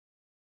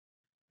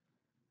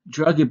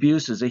Drug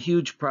abuse is a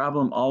huge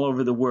problem all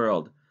over the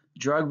world.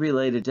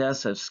 Drug-related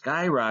deaths have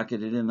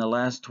skyrocketed in the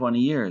last 20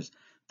 years.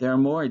 There are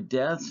more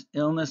deaths,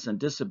 illness, and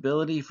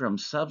disability from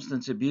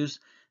substance abuse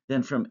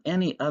than from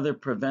any other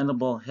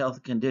preventable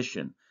health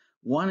condition.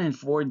 1 in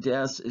 4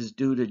 deaths is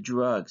due to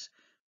drugs.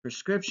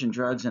 Prescription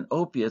drugs and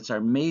opiates are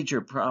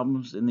major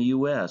problems in the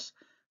U.S.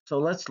 So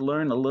let's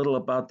learn a little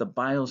about the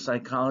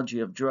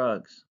biopsychology of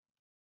drugs.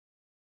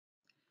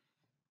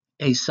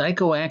 A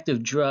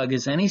psychoactive drug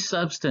is any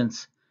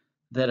substance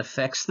that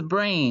affects the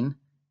brain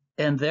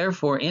and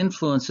therefore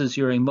influences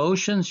your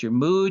emotions, your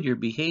mood, your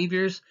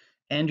behaviors,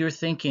 and your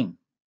thinking.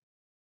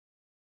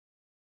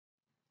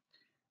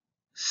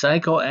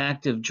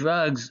 Psychoactive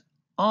drugs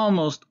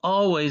almost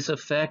always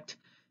affect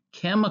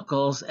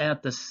chemicals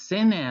at the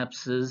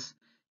synapses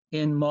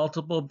in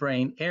multiple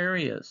brain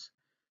areas.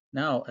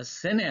 Now, a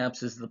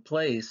synapse is the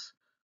place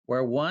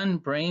where one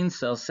brain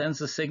cell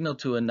sends a signal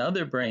to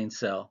another brain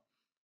cell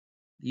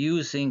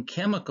using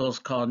chemicals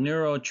called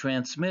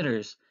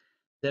neurotransmitters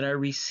that are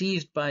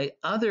received by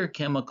other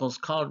chemicals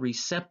called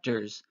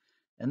receptors,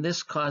 and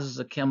this causes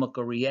a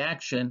chemical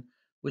reaction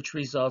which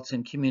results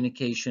in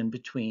communication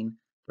between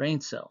brain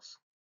cells.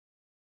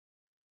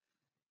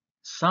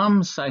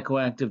 Some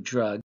psychoactive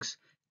drugs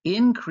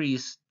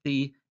increase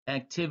the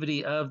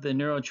activity of the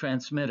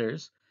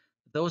neurotransmitters.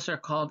 Those are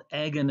called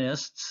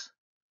agonists,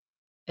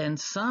 and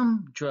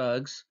some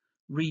drugs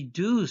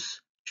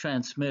reduce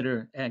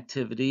transmitter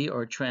activity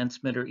or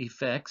transmitter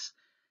effects.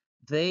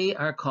 They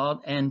are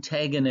called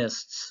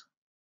antagonists.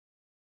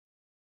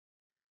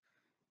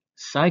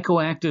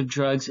 Psychoactive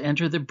drugs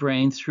enter the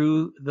brain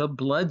through the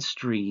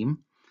bloodstream,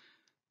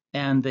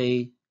 and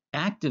they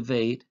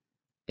activate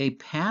a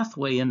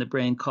pathway in the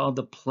brain called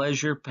the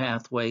pleasure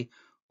pathway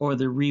or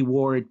the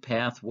reward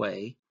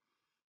pathway.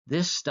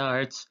 This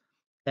starts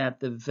at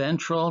the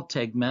ventral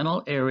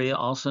tegmental area,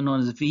 also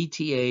known as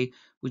VTA,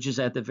 which is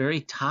at the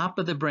very top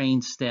of the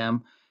brain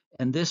stem,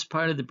 and this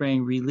part of the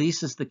brain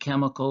releases the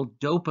chemical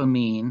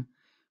dopamine,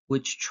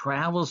 which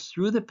travels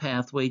through the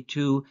pathway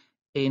to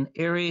an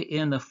area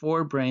in the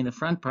forebrain, the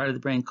front part of the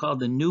brain, called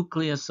the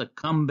nucleus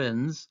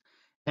accumbens,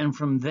 and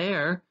from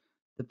there,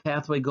 the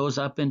pathway goes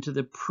up into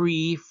the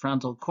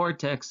prefrontal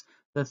cortex,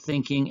 the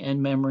thinking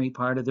and memory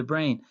part of the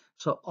brain.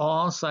 So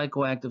all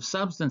psychoactive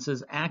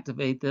substances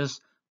activate this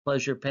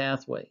pleasure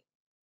pathway.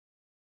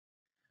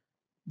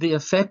 The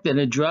effect that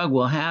a drug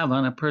will have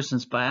on a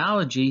person's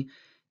biology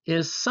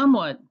is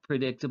somewhat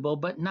predictable,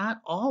 but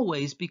not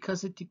always,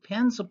 because it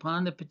depends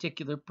upon the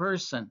particular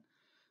person.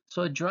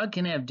 So a drug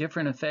can have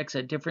different effects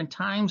at different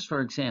times.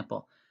 For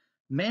example,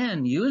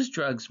 men use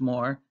drugs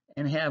more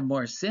and have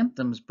more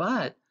symptoms,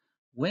 but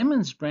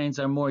women's brains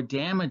are more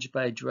damaged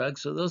by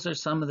drugs, so those are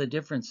some of the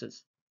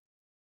differences.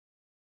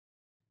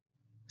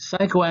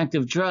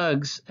 Psychoactive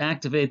drugs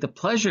activate the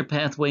pleasure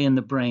pathway in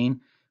the brain,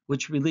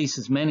 which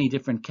releases many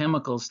different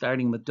chemicals,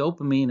 starting with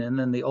dopamine and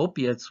then the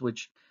opiates,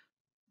 which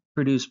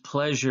produce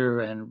pleasure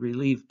and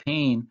relieve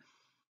pain.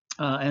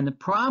 And the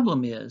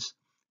problem is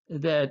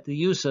that the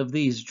use of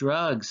these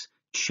drugs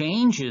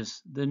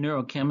changes the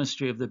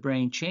neurochemistry of the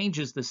brain,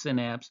 changes the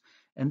synapse,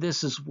 and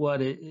this is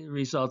what it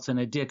results in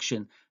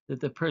addiction, that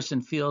the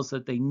person feels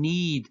that they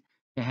need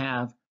to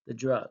have the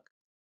drug.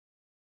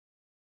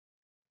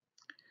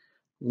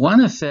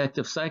 One effect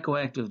of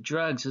psychoactive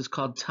drugs is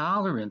called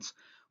tolerance.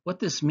 What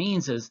this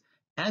means is,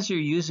 as you're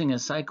using a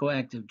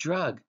psychoactive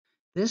drug,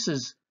 this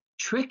is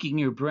tricking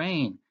your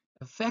brain,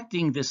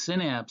 affecting the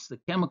synapse, the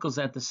chemicals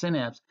at the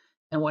synapse.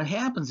 And what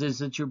happens is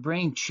that your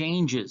brain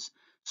changes.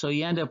 So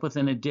you end up with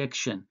an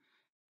addiction.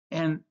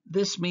 And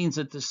this means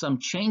that there's some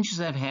changes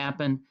that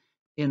happen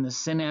in the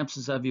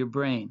synapses of your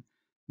brain.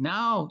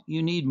 Now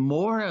you need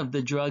more of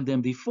the drug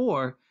than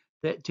before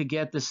to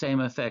get the same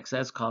effects.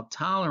 That's called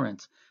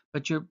tolerance.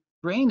 But your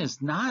brain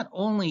is not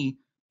only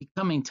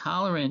becoming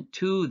tolerant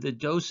to the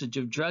dosage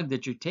of drug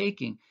that you're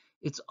taking,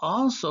 it's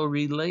also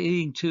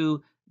relating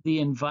to the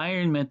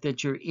environment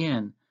that you're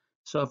in.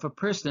 So if a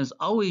person is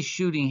always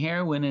shooting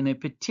heroin in a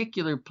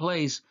particular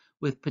place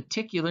with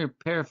particular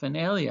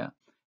paraphernalia,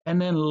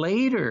 and then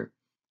later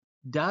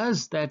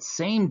does that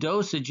same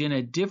dosage in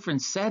a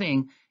different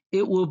setting,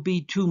 it will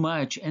be too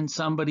much and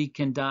somebody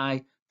can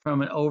die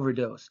from an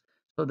overdose.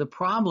 So the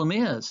problem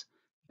is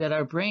that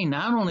our brain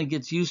not only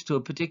gets used to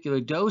a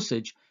particular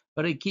dosage,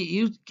 but it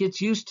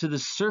gets used to the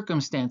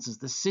circumstances,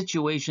 the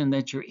situation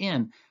that you're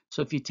in.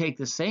 So if you take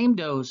the same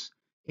dose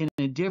in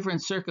a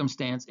different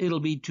circumstance, it'll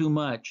be too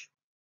much.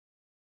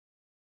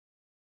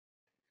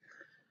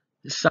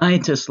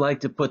 Scientists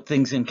like to put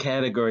things in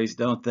categories,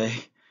 don't they?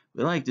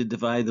 We like to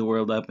divide the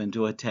world up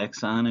into a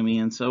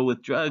taxonomy. And so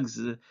with drugs,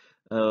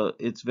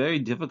 it's very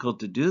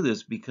difficult to do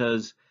this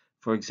because,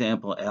 for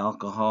example,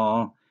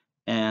 alcohol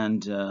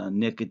and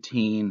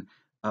nicotine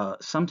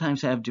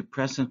sometimes have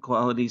depressant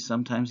qualities,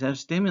 sometimes have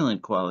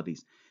stimulant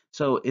qualities.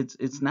 So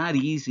it's not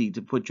easy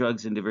to put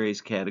drugs into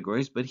various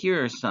categories, but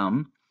here are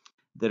some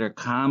that are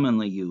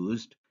commonly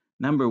used.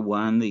 Number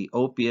one, the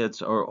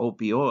opiates or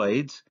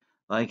opioids,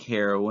 like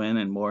heroin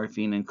and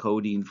morphine and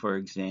codeine, for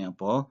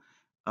example.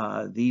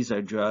 These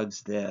are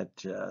drugs that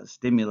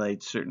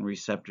stimulate certain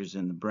receptors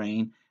in the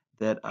brain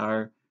that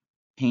are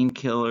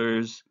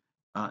painkillers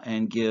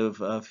and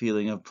give a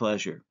feeling of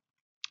pleasure.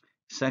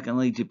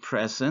 Secondly,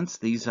 depressants.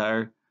 These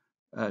are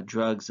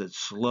drugs that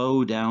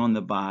slow down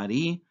the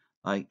body,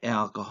 like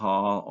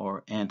alcohol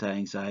or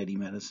anti-anxiety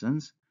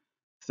medicines.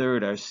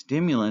 Third are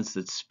stimulants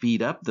that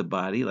speed up the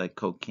body, like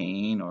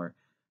cocaine or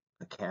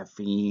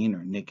caffeine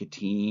or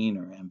nicotine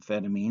or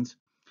amphetamines.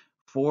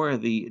 Four,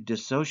 the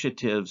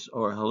dissociatives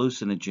or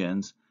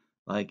hallucinogens,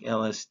 like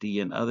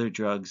LSD and other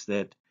drugs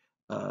that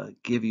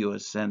give you a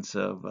sense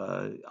of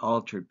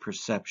altered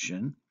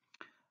perception.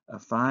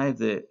 Five,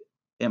 the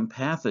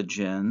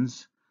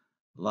empathogens,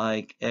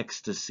 like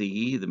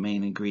ecstasy. The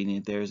main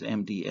ingredient there is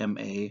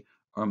MDMA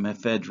or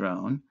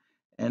mephedrone.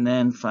 And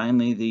then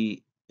finally,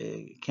 the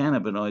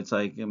cannabinoids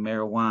like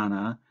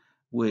marijuana,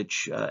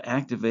 which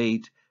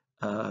activate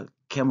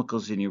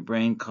chemicals in your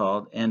brain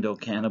called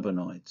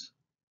endocannabinoids.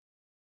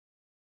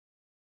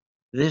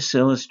 This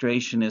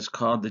illustration is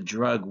called the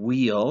drug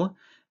wheel,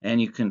 and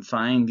you can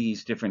find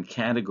these different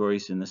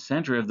categories in the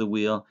center of the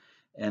wheel,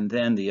 and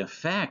then the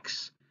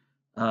effects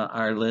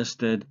are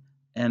listed,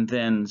 and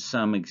then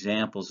some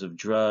examples of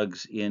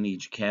drugs in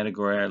each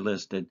category are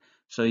listed.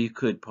 So you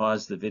could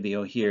pause the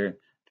video here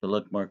to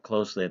look more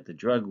closely at the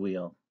drug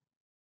wheel.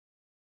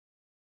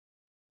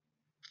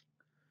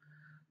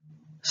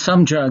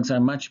 Some drugs are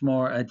much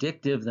more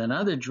addictive than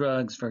other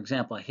drugs. For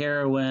example,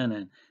 heroin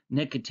and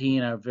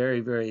nicotine are very,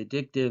 very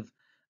addictive.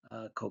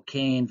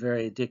 Cocaine,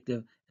 very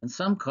addictive, and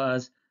some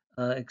cause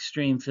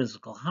extreme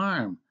physical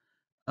harm.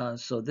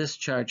 So this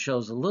chart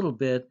shows a little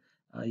bit.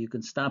 You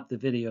can stop the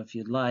video if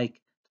you'd like to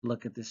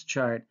look at this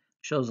chart.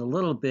 Shows a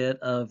little bit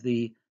of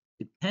the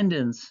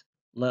dependence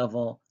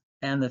level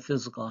and the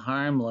physical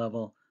harm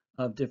level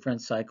of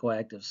different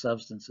psychoactive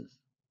substances.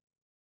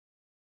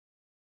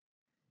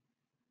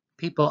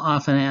 People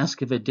often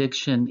ask if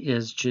addiction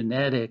is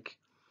genetic,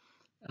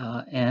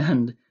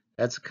 and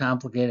that's a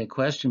complicated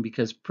question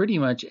because pretty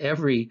much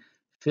every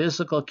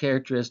physical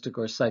characteristic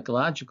or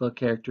psychological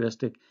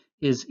characteristic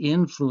is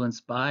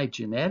influenced by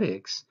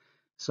genetics.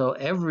 So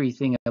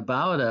everything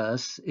about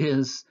us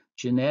is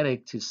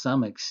genetic to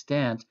some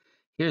extent.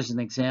 Here's an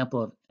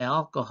example of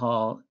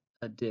alcohol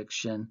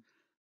addiction.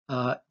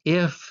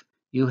 If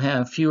you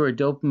have fewer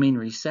dopamine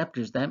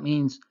receptors, that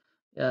means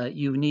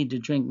you need to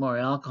drink more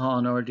alcohol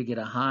in order to get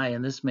a high,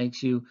 and this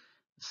makes you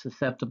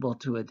susceptible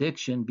to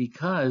addiction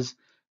because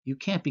you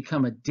can't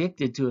become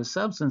addicted to a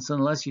substance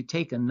unless you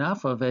take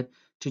enough of it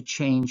to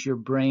change your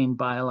brain,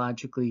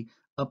 biologically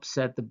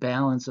upset the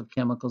balance of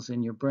chemicals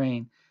in your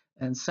brain.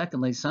 And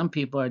secondly, some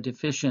people are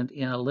deficient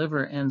in a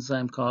liver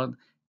enzyme called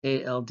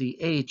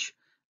ALDH,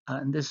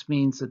 and this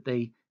means that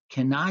they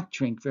cannot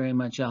drink very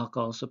much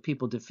alcohol. So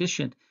people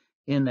deficient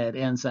in that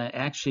enzyme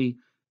actually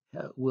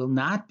will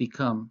not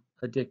become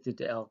addicted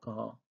to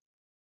alcohol.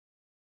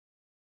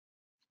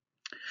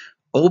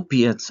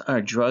 Opiates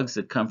are drugs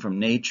that come from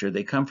nature.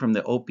 They come from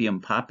the opium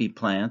poppy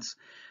plants.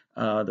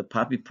 The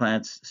poppy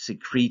plants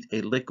secrete a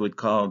liquid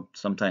called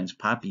sometimes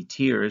poppy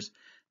tears,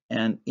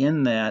 and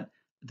in that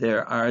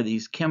there are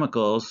these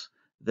chemicals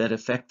that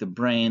affect the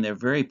brain. They're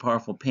very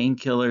powerful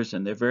painkillers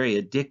and they're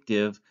very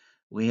addictive.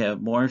 We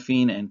have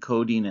morphine and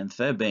codeine and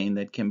thebaine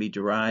that can be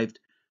derived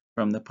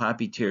from the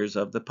poppy tears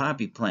of the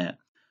poppy plant.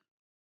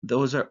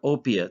 Those are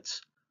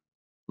opiates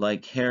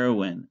like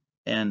heroin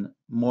and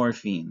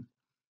morphine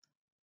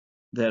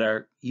that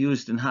are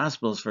used in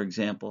hospitals, for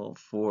example,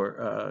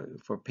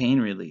 for pain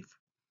relief.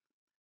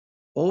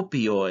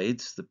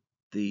 Opioids,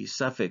 the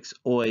suffix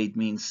oid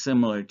means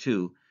similar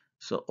to,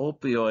 so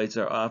opioids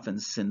are often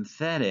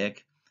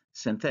synthetic.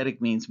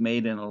 Synthetic means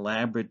made in a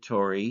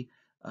laboratory.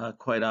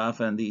 Quite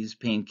often these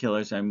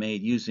painkillers are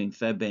made using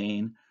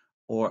thebaine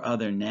or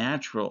other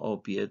natural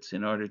opiates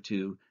in order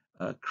to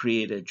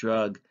create a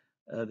drug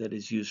that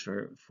is used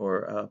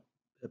for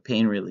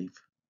pain relief.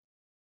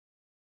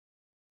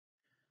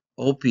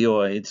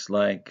 Opioids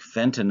like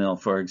fentanyl,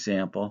 for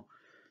example,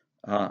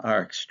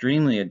 are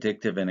extremely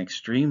addictive and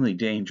extremely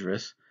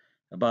dangerous.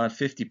 About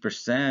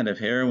 50% of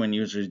heroin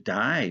users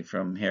die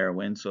from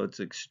heroin, so it's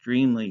an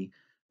extremely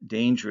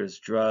dangerous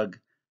drug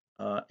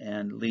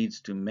and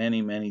leads to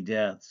many, many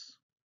deaths.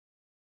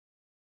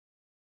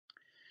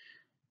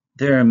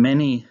 There are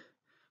many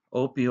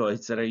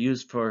opioids that are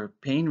used for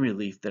pain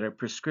relief that are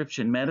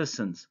prescription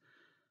medicines,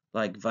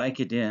 like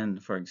Vicodin,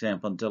 for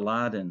example,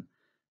 Dilaudid,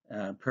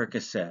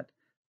 Percocet.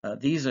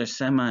 These are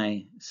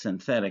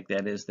semi-synthetic,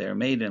 that is, they're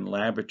made in a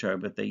laboratory,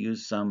 but they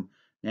use some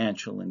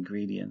natural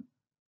ingredient.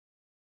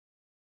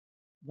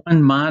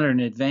 One modern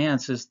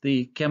advance is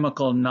the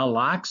chemical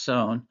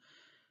naloxone,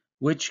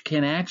 which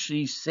can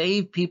actually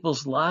save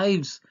people's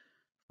lives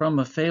from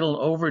a fatal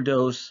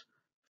overdose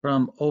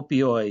from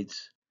opioids.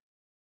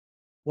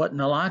 What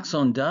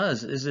naloxone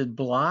does is it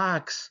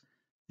blocks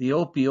the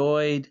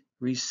opioid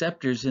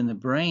receptors in the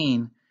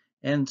brain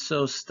and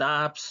so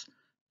stops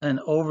an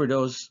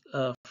overdose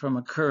from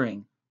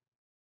occurring.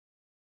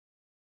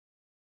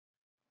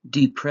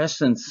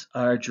 Depressants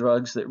are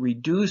drugs that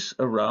reduce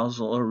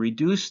arousal or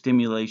reduce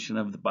stimulation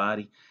of the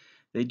body.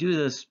 They do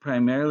this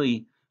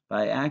primarily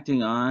by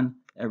acting on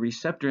a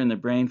receptor in the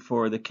brain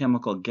for the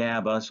chemical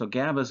GABA. So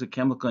GABA is a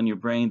chemical in your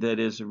brain that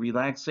is a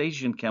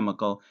relaxation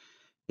chemical.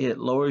 It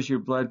lowers your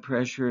blood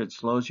pressure, it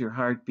slows your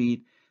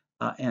heartbeat,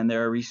 and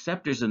there are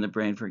receptors in the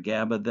brain for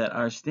GABA that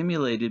are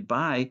stimulated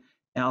by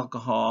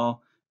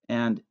alcohol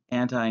and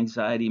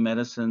anti-anxiety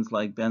medicines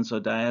like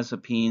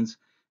benzodiazepines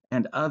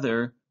and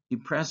other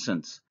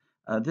depressants.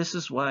 This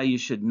is why you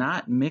should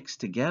not mix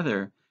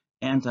together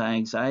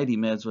anti-anxiety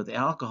meds with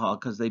alcohol,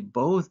 because they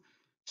both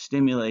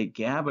stimulate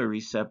GABA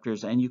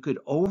receptors, and you could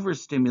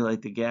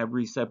overstimulate the GABA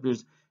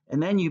receptors,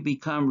 and then you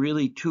become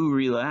really too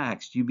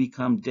relaxed. You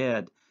become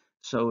dead.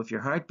 So if your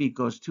heartbeat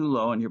goes too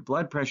low and your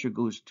blood pressure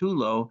goes too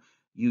low,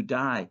 you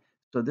die.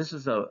 So this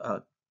is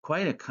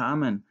quite a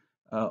common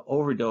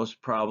overdose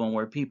problem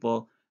where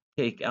people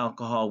take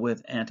alcohol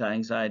with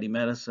anti-anxiety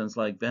medicines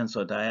like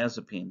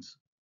benzodiazepines.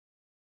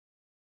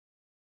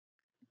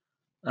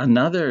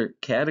 Another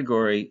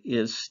category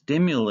is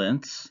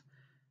stimulants.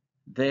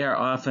 They are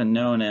often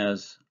known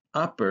as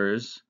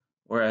uppers,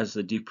 whereas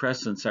the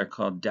depressants are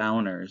called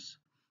downers.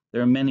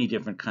 There are many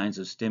different kinds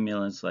of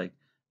stimulants like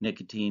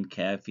nicotine,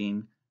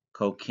 caffeine,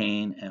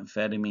 cocaine,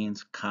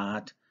 amphetamines,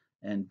 khat,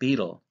 and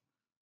betel.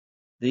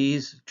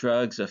 These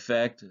drugs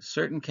affect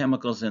certain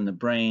chemicals in the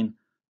brain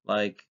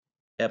like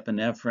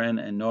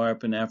epinephrine and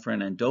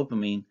norepinephrine and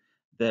dopamine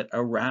that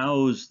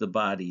arouse the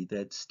body,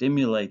 that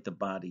stimulate the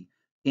body,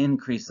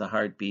 increase the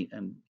heartbeat,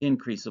 and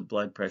increase the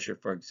blood pressure,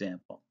 for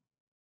example.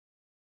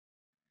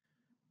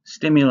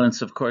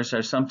 Stimulants, of course,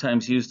 are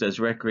sometimes used as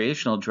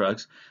recreational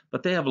drugs,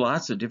 but they have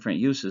lots of different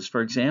uses.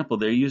 For example,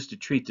 they're used to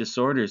treat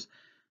disorders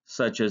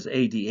such as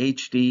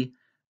ADHD.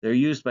 They're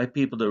used by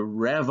people to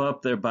rev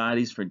up their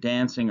bodies for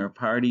dancing or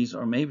parties,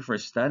 or maybe for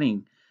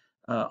studying,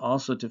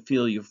 also to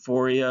feel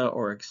euphoria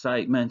or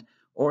excitement,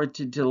 or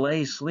to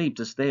delay sleep,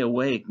 to stay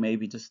awake,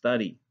 maybe to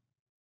study.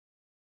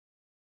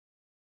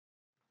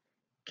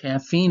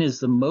 Caffeine is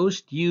the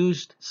most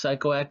used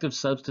psychoactive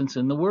substance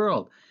in the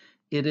world.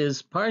 It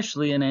is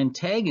partially an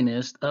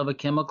antagonist of a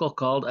chemical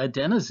called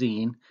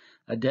adenosine.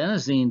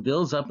 Adenosine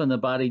builds up in the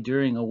body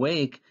during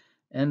awake,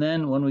 and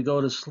then when we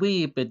go to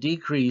sleep, it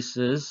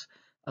decreases.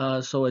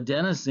 So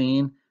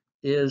adenosine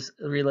is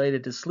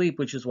related to sleep,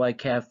 which is why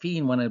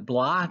caffeine, when it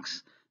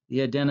blocks the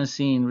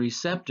adenosine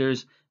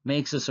receptors,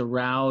 makes us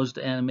aroused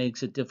and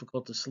makes it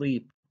difficult to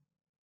sleep.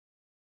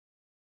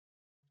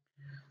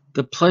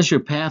 The pleasure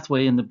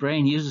pathway in the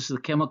brain uses the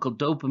chemical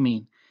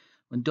dopamine.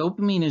 When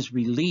dopamine is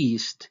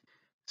released,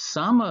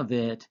 some of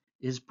it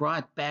is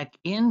brought back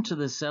into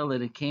the cell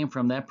that it came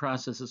from. That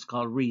process is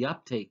called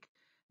reuptake.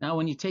 Now,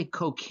 when you take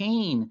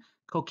cocaine,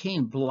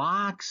 cocaine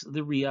blocks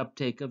the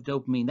reuptake of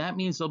dopamine. That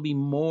means there'll be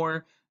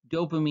more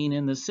dopamine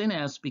in the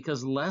synapse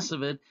because less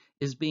of it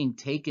is being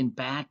taken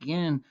back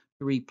in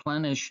to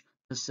replenish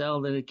the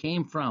cell that it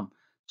came from.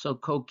 So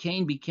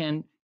cocaine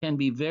can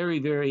be very,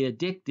 very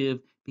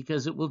addictive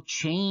because it will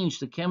change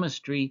the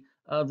chemistry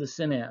of the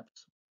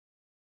synapse.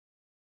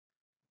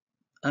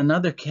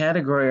 Another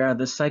category are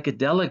the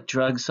psychedelic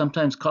drugs,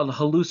 sometimes called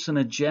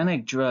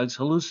hallucinogenic drugs,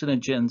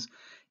 hallucinogens.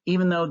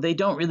 Even though they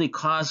don't really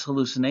cause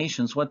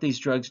hallucinations, what these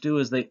drugs do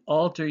is they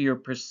alter your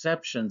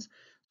perceptions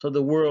so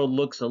the world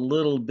looks a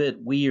little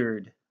bit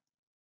weird.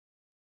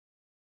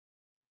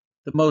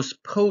 The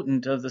most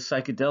potent of the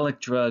psychedelic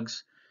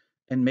drugs,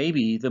 and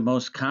maybe the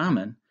most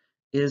common,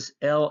 is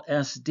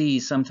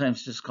LSD,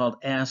 sometimes just called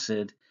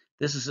acid.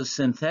 This is a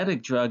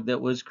synthetic drug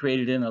that was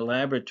created in a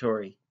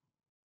laboratory.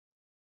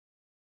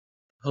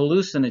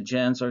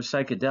 Hallucinogens or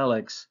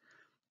psychedelics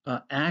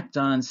act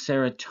on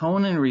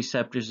serotonin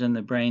receptors in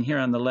the brain. Here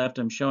on the left,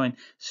 I'm showing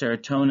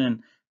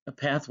serotonin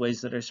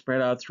pathways that are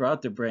spread out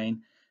throughout the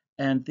brain.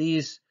 And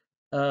these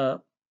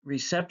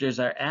receptors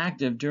are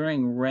active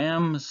during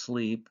REM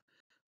sleep,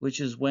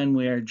 which is when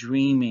we are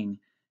dreaming.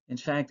 In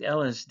fact,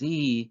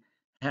 LSD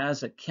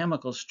has a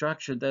chemical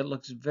structure that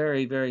looks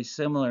very, very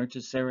similar to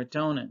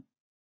serotonin.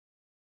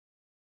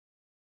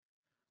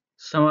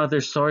 Some other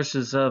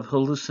sources of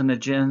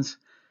hallucinogens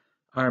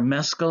are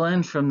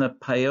mescaline from the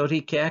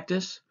peyote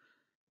cactus,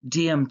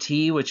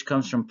 DMT, which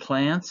comes from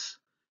plants,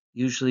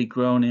 usually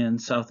grown in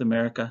South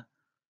America,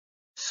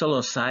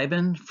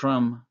 psilocybin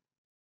from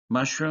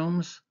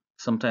mushrooms,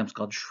 sometimes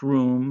called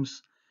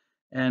shrooms,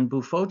 and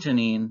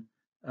bufotenine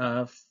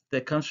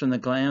that comes from the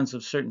glands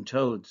of certain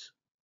toads.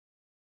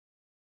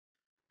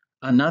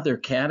 Another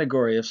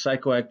category of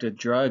psychoactive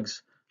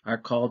drugs are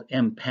called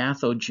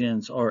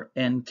empathogens or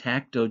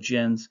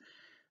entactogens.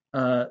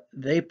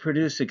 They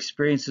produce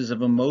experiences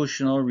of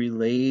emotional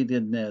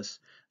relatedness,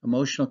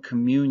 emotional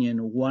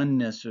communion,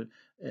 oneness,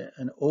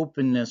 an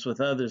openness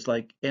with others,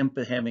 like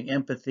having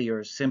empathy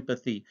or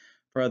sympathy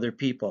for other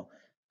people.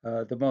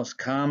 The most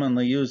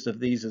commonly used of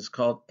these is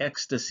called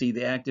ecstasy.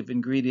 The active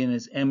ingredient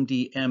is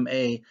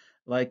MDMA.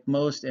 Like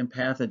most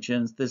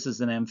empathogens, this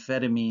is an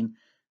amphetamine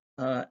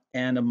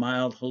and a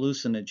mild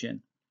hallucinogen.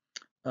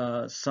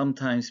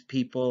 Sometimes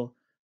people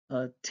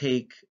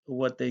take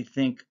what they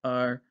think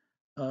are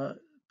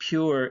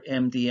pure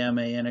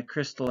MDMA in a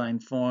crystalline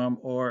form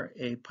or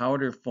a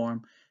powder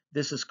form.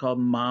 This is called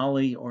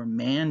Molly or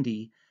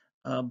Mandy,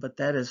 but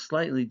that is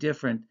slightly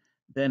different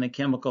than a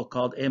chemical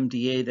called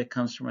MDA that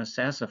comes from a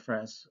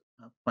sassafras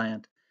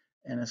plant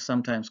and is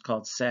sometimes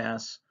called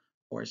Sass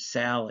or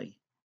Sally.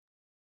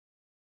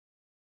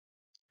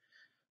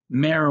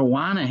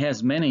 Marijuana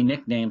has many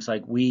nicknames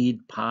like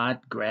weed,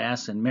 pot,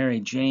 grass, and Mary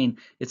Jane.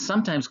 It's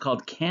sometimes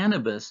called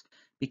cannabis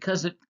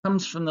because it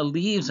comes from the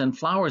leaves and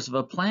flowers of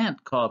a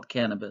plant called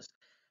cannabis.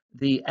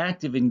 The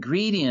active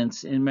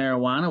ingredients in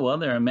marijuana, well,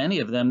 there are many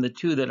of them. The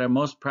two that are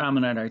most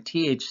prominent are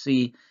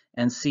THC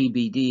and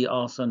CBD,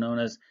 also known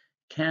as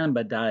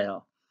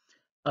cannabidiol.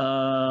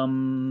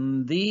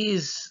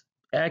 These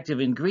active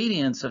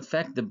ingredients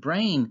affect the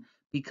brain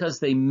because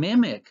they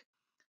mimic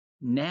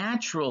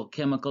natural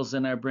chemicals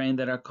in our brain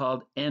that are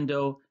called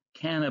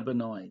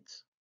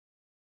endocannabinoids.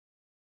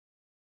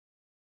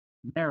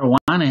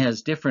 Marijuana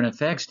has different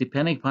effects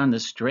depending upon the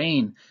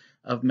strain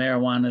of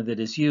marijuana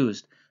that is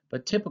used,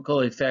 but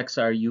typical effects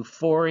are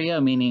euphoria,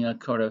 meaning a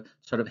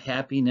sort of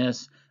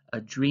happiness, a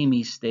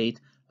dreamy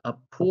state, a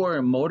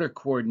poor motor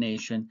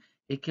coordination.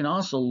 It can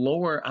also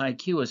lower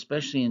IQ,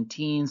 especially in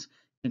teens,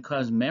 can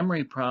cause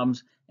memory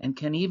problems, and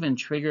can even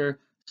trigger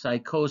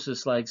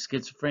psychosis like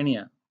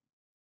schizophrenia.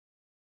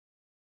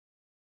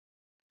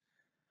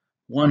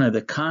 One of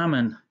the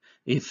common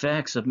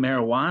effects of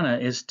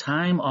marijuana is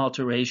time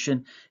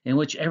alteration, in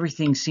which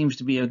everything seems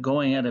to be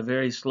going at a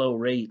very slow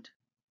rate.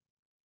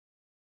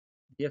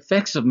 The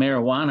effects of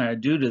marijuana are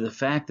due to the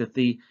fact that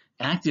the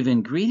active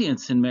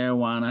ingredients in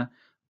marijuana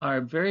are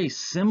very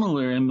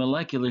similar in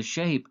molecular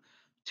shape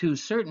to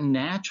certain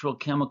natural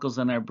chemicals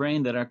in our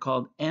brain that are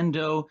called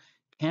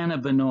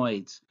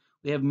endocannabinoids.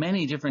 We have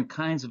many different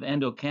kinds of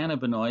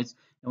endocannabinoids,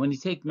 and when you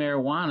take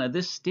marijuana,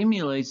 this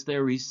stimulates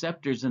their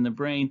receptors in the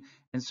brain,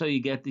 and so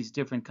you get these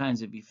different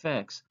kinds of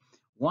effects.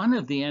 One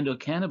of the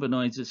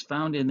endocannabinoids is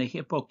found in the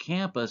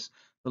hippocampus,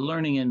 the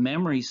learning and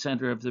memory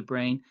center of the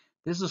brain.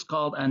 This is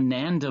called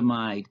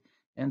anandamide.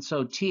 And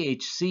so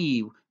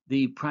THC,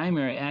 the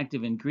primary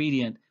active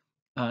ingredient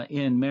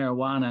in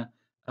marijuana,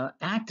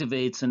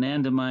 activates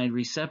anandamide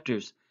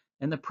receptors.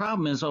 And the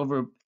problem is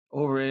over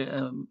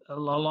a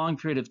long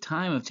period of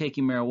time of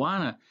taking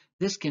marijuana,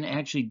 this can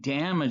actually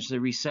damage the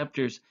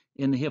receptors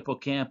in the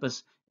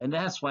hippocampus. And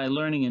that's why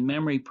learning and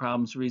memory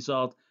problems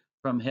result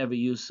from heavy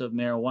use of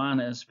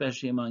marijuana,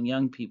 especially among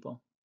young people.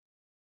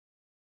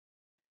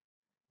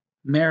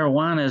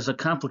 Marijuana is a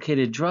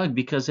complicated drug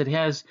because it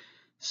has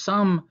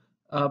some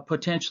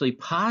potentially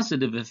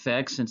positive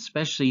effects,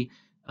 especially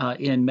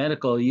in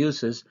medical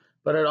uses,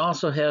 but it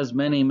also has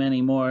many,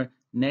 many more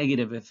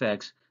negative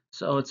effects.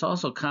 So it's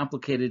also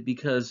complicated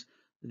because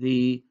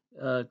the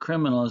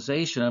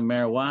criminalization of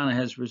marijuana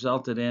has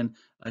resulted in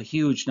a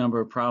huge number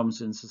of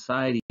problems in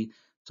society.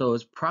 So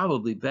it's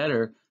probably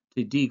better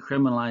to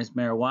decriminalize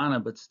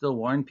marijuana, but still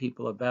warn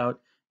people about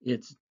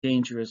its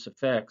dangerous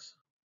effects.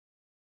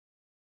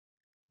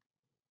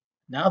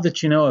 Now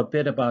that you know a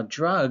bit about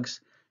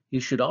drugs, you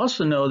should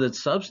also know that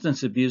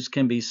substance abuse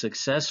can be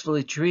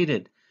successfully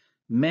treated.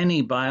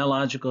 Many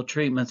biological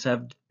treatments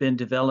have been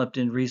developed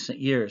in recent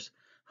years.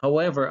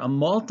 However, a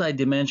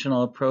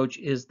multidimensional approach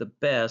is the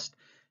best,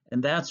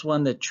 and that's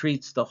one that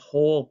treats the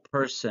whole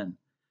person.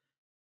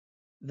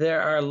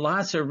 There are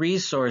lots of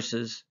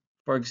resources,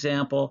 for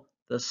example,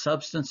 the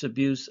Substance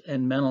Abuse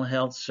and Mental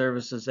Health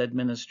Services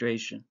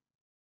Administration.